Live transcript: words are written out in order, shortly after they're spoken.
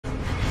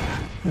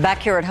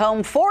Back here at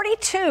home,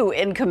 42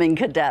 incoming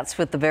cadets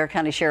with the Bexar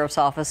County Sheriff's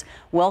Office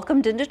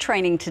welcomed into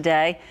training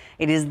today.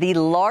 It is the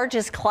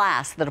largest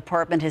class the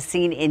department has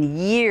seen in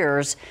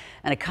years,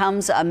 and it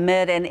comes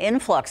amid an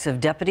influx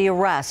of deputy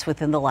arrests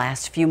within the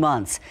last few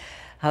months.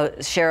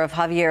 Sheriff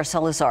Javier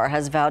Salazar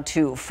has vowed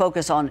to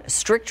focus on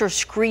stricter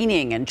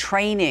screening and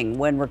training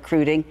when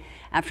recruiting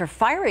after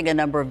firing a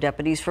number of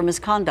deputies for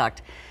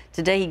misconduct.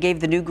 Today, he gave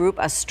the new group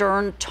a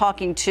stern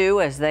talking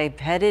to as they've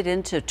headed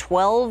into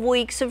 12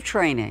 weeks of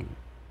training.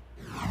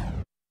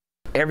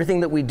 Everything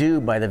that we do,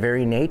 by the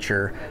very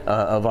nature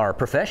of our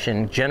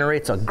profession,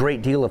 generates a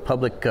great deal of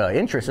public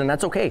interest, and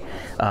that's okay.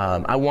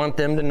 I want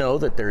them to know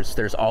that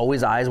there's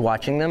always eyes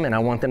watching them, and I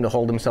want them to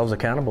hold themselves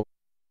accountable.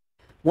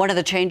 One of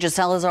the changes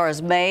Salazar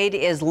has made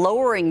is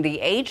lowering the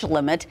age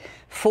limit.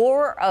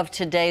 4 of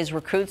today's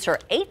recruits are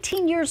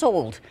 18 years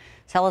old.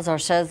 Salazar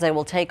says they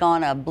will take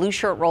on a blue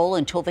shirt role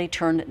until they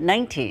turn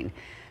 19.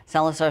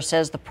 Salazar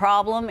says the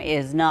problem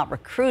is not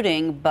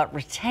recruiting, but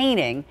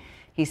retaining.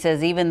 He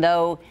says even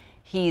though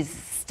he's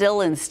still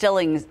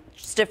instilling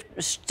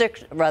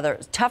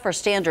tougher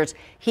standards,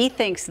 he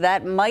thinks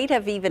that might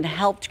have even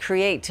helped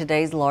create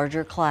today's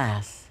larger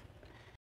class.